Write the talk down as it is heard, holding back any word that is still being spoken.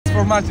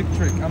for magic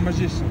trick. I'm a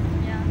magician.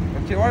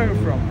 Yeah. Okay, where are you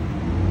from?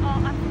 Oh,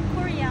 I'm from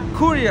Korea.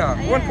 Korea.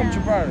 Yeah. Welcome to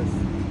Paris.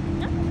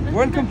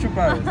 Welcome to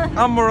Paris.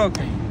 I'm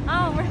Moroccan.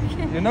 Oh,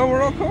 Moroccan. You know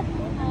Morocco?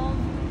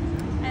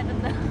 I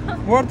don't know.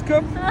 World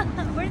Cup?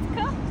 World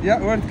Cup? Yeah,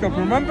 World Cup.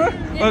 Remember?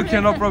 Yeah. Okay,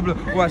 no problem.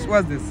 What's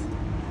this?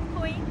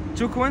 Coin.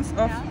 2 coins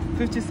of Yeah.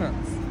 50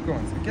 cents.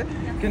 Coins. Okay.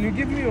 Yeah. Can you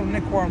give me your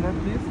neck warmer,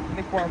 please?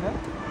 Neck warmer.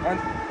 And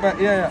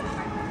yeah.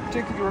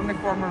 Take your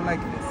neck warmer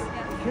like this.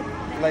 Yeah. Okay.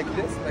 Like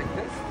this.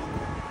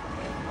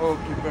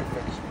 Okay,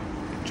 perfect.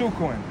 2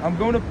 coin. I'm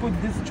going to put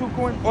this 2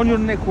 coin on your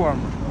neck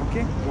warmer.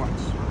 Okay.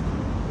 Watch.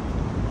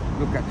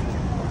 Look at it.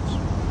 Watch.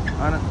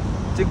 And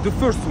take the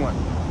first one.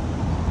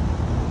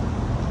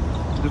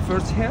 The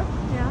first here.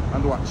 Yeah.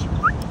 And watch.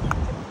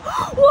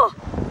 Whoa!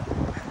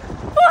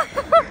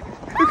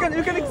 You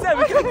can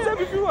examine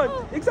if you want.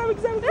 Examine.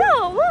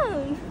 No,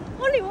 one.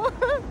 Only one.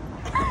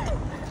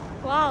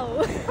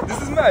 Wow.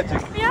 This is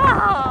magic.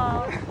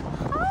 Yeah.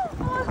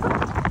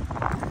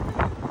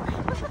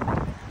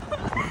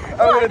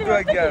 I'm gonna do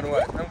again.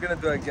 What? I'm gonna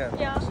do again.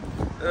 Yeah.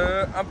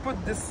 I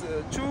put this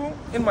 2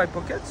 in my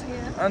pocket,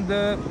 Yeah. and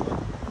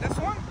this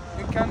one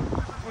you can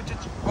put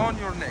it on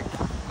your neck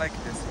like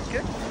this.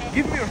 Okay?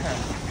 Give me your hand.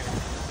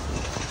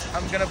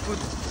 I'm gonna put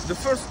the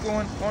first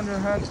coin on your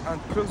hand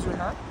and close your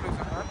hand.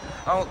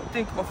 I'll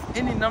think of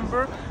any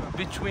number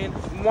between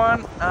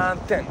 1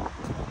 and 10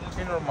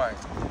 in your mind.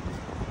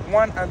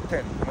 1 and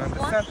 10. You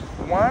understand?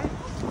 1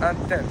 and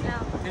 10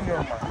 Yeah. in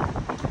your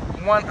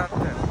mind. 1 and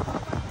 10.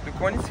 The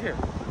coin is here.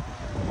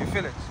 You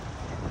feel it?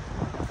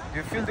 Do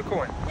you feel the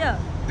coin? Yeah.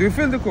 Do you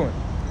feel the coin?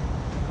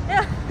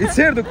 Yeah. It's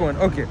here, the coin.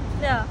 Okay.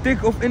 Yeah.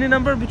 Think of any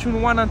number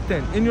between 1 and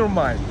 10 in your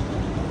mind.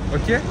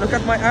 Okay? Look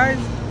at my eyes.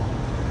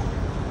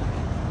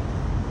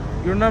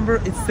 Your number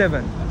is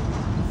 7.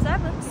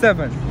 7.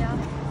 7. Yeah.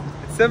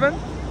 It's 7?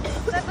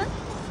 7.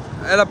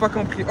 Elle a pas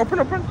compris. Open.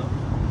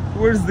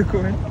 Where's the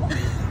coin?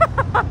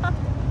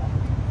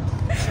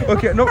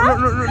 Okay, no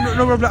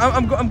problem.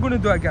 I'm going to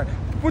do again.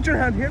 Put your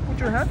hand here,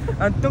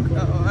 and think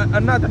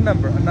another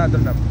number.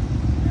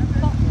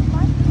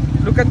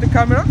 Look at the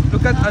camera.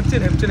 And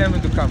tell him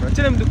in the camera.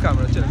 Tell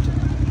him.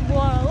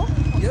 Wow.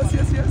 Yes.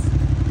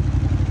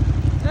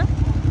 Huh?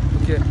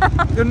 Okay.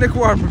 Your neck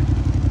warmer.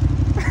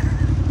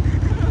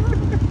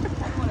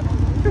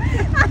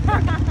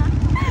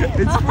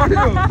 It's for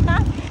you.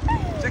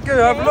 Check it.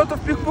 You have a lot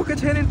of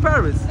pickpockets here in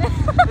Paris.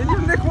 In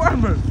your neck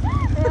warmer.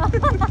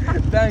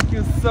 Thank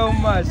you so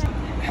much.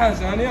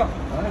 حاجة هانية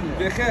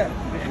بخير.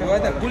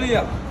 وهذا قول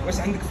لي واش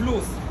عندك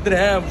فلوس؟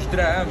 درهم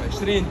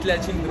 20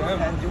 30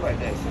 درهم. عندي واحد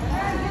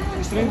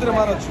 20 درهم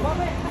راه تشوف.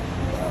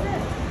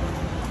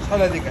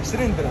 شحال هذيك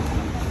 20 درهم.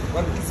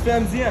 وراك كتسفيها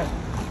مزيان.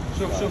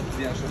 شوف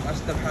مزيان شوف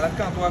شدها بحال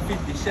هكا نطوها في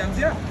يدي شتها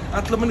مزيان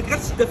غنطلب منك غير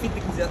تشدها في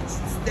يدك مزيان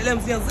تسد عليها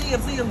مزيان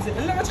زير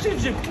مزيان لا ما تخلي في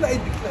جيبك طلع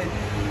يدك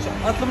شوف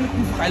غنطلب منك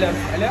تنفخ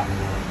عليها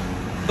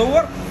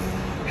دور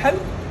بحال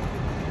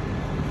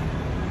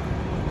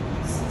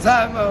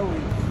زعما وي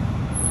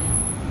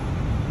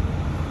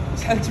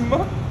شحال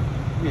تما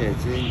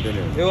 200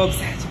 درهم ايوا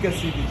بصحتك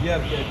اسيدي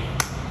ديالك هادي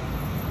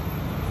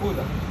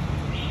خذها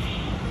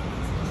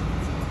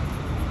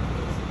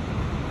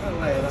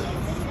الله يرحمك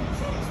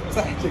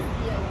صحتك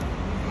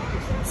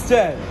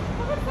تستاهل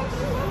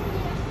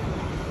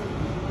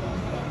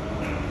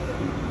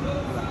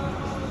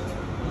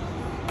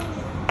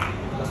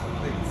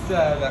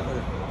تستاهل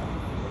اخويا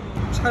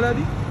شحال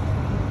هادي؟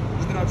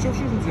 درهم شوف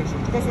مزيان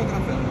شوف 3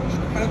 درهم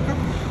بحال هكا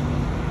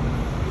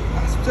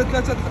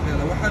حسبتها 3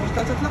 يلاه 1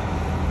 2 3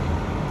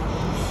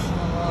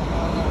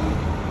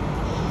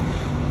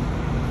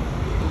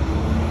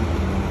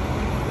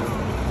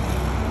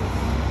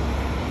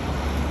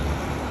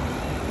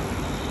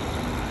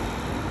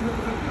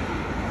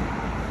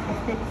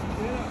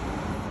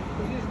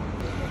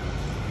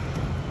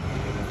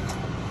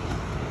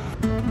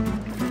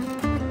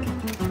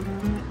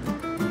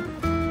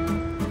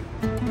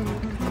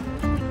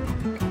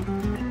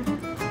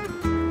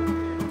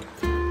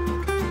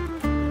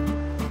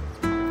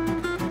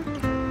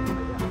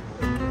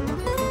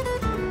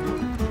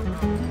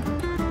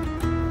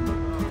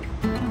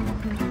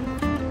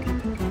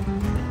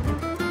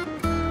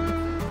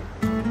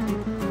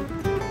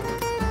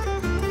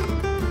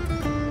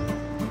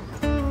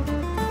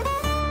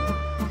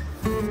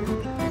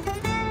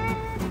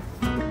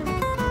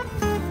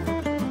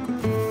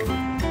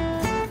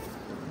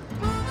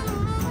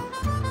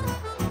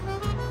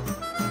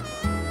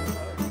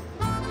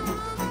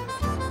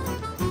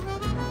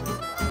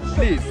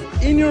 Please,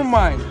 in your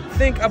mind,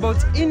 think about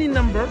any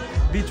number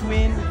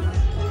between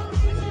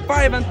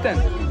 5 and 10.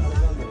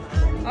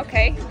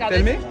 Okay, got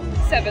Tell me.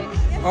 7.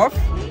 Of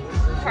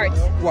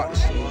Hearts. watch.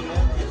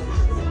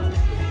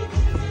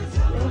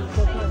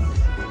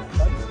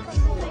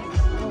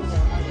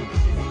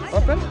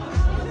 Open.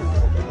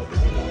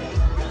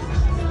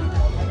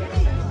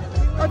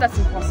 Oh, that's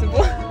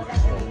impossible.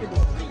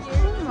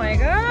 Oh my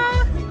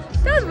god.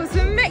 That was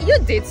amazing. You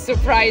did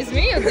surprise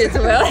me. You did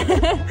well.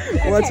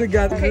 What you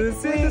got? Okay. Do you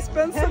see this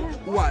pencil?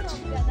 Watch.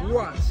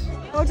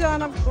 Hold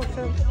on, I've got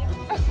to.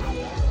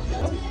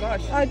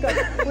 Ah,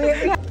 d'accord.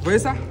 Ouais. Vous voyez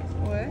ça?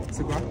 Ouais.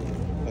 C'est quoi?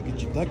 Avec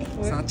tic-tac.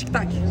 C'est un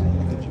tic-tac.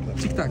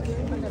 Tic-tac.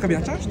 Très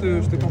bien, tiens, je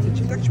te tente le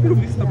tic-tac. Tu peux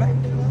l'ouvrir, s'il te plaît?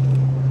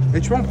 Et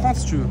tu peux en prendre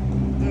si tu veux.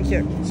 Ok.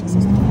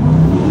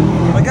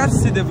 Regarde si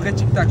c'est des vrais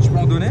tic-tac, tu peux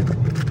en donner?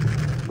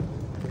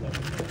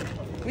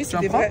 Oui, c'est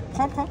des vrais.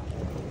 Prends.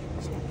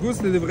 Go,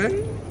 c'est des vrais.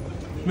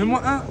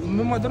 Donne-moi un.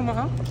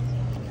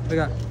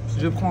 Regarde,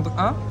 je vais prendre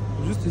un,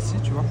 juste ici,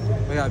 tu vois.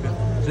 Regarde bien.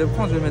 Je vais le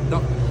prendre, je vais le mettre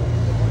dedans.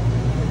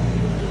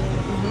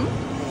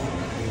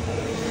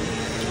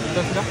 Tu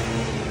vas faire?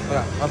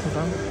 Voilà, après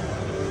ça.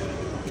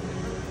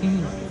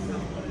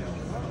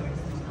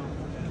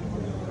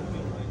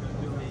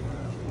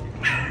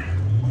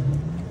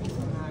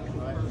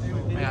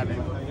 Regarde bien.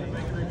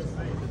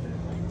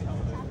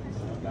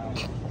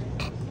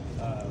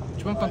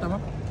 Tu peux me tendre ta main?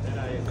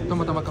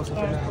 Tends-moi ta main comme ça.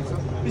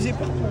 J'ai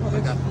peur.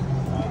 Regarde.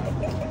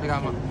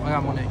 Regarde-moi.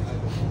 Regarde mon œil.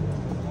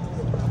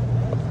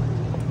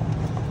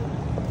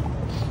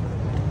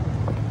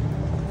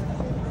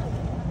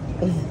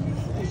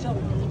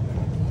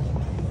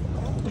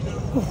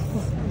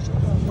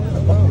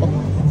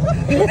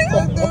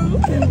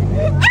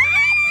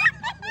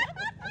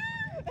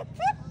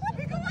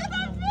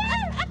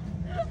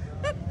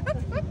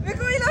 Mais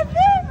comment il a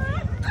fait?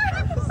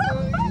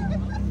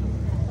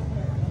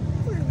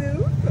 Truc de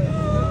ouf.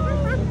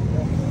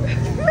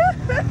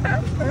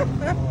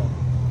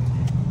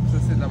 Ça,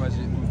 c'est de la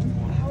magie.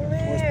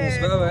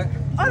 Ouais.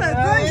 Oh la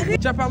dinguerie.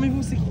 Tiens, parmi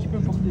vous, c'est qui peut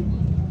me porter?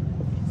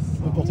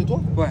 Tu peux porter toi?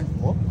 Ouais.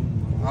 Moi?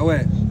 Ah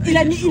ouais. Il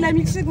a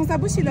mixé dans sa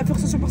bouche, il l'a fait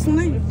ressortir par son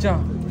œil. Tiens,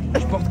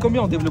 je porte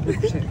combien en développé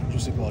couché? Je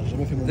sais pas, j'ai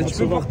jamais fait mon Tu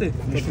peux porter.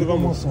 Je fais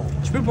vraiment 100.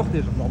 Tu peux porter,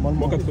 genre.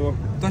 Normalement. 80.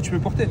 Toi, tu peux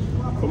porter.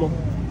 Comment?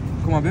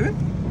 Comme un bébé?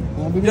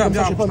 Un bébé Viens, comme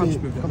ça, viens, je sais pas, putain, mais tu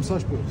peux, viens. comme ça,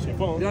 je peux. Je sais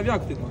pas. Hein. Viens à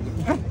côté de moi.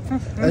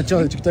 Eh,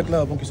 tiens, les tic-tac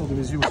là, avant qu'ils sortent de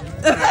mes yeux aussi.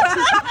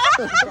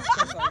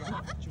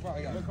 Tu vois,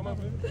 regarde. Comment un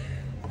peu?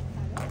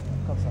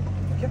 Comme ça.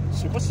 Ok? Je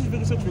sais pas si je vais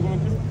réussir, tu veux combien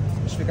de kilos?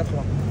 Je fais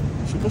 80.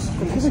 Je sais pas si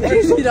je vais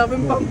réussir. Il a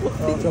même pas pour.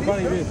 Alors, tu vas pas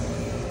arriver.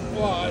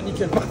 Oh,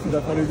 nickel, tu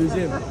vas faire le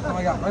deuxième.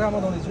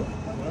 Regarde-moi dans les yeux.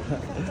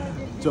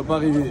 Tu vas pas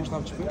arriver. Montre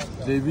un petit peu.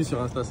 J'avais vu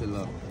sur Insta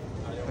celle-là.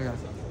 Regarde.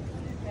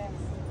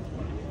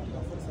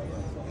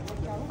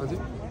 Vas-y.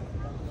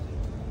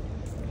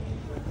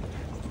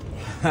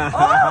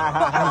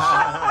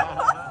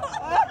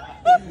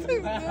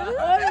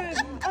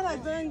 Ah la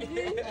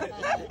dinguerie.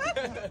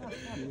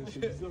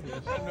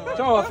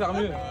 Tiens, on va faire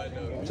mieux.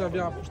 Tiens,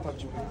 bien, approche-toi un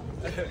petit peu.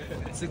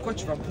 C'est quoi,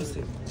 tu vas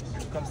pousser?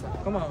 Comme ça.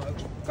 Comme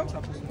ça,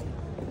 pousse-moi.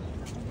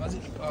 Vas-y.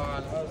 Voilà,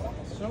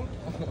 attention.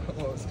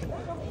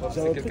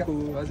 C'est quelqu'un.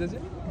 Vas-y.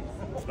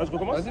 Là, je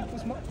recommence? Vas-y,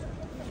 pousse-moi.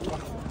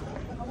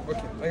 Ok,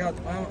 regarde,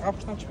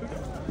 rapproche-toi un petit peu.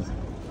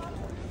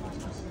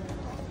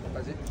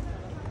 Vas-y.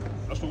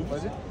 Là, je te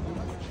Vas-y.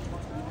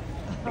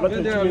 Là, Viens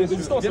tu derrière mets lui, des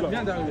distances, là.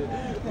 viens derrière lui.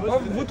 Oh,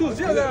 vous tous,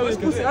 viens derrière lui,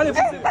 pousse. Allez,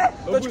 pousse.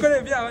 Toi, tu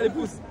connais, viens, allez,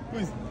 pousse.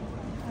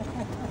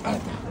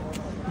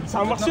 Ça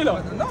a marché,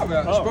 là. Non, mais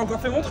j'ai pas encore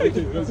fait mon truc.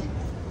 Ok, vas-y.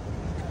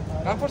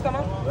 Rapproche ta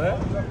main. Ouais.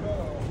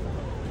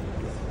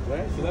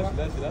 Ouais, c'est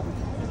là.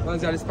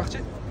 Vas-y, allez, c'est parti.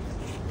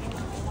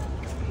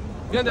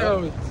 Viens derrière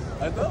lui.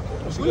 Attends.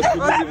 Oui,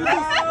 vas-y, vous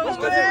tous. Moi, je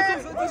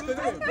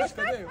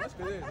connais.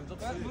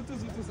 Vous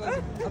tous,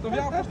 vas-y. Attends,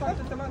 viens, rapproche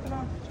ta main.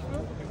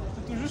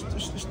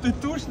 Je te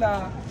touche là.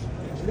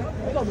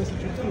 Non, mais si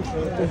tu me touches.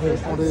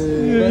 Je prends des.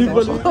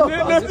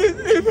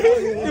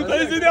 Il va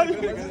les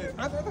énerver.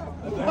 Attends.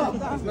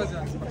 Vas-y,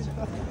 c'est parti.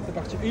 C'est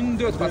parti. 1,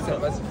 2, 3, 4,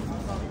 vas-y.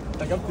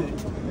 T'as capté.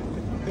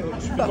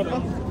 Je suis pas mal.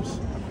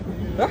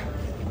 Hein?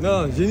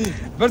 Non, génie.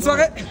 Bonne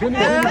soirée.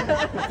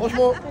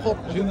 Franchement,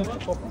 propre.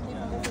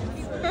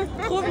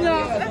 Trop bien.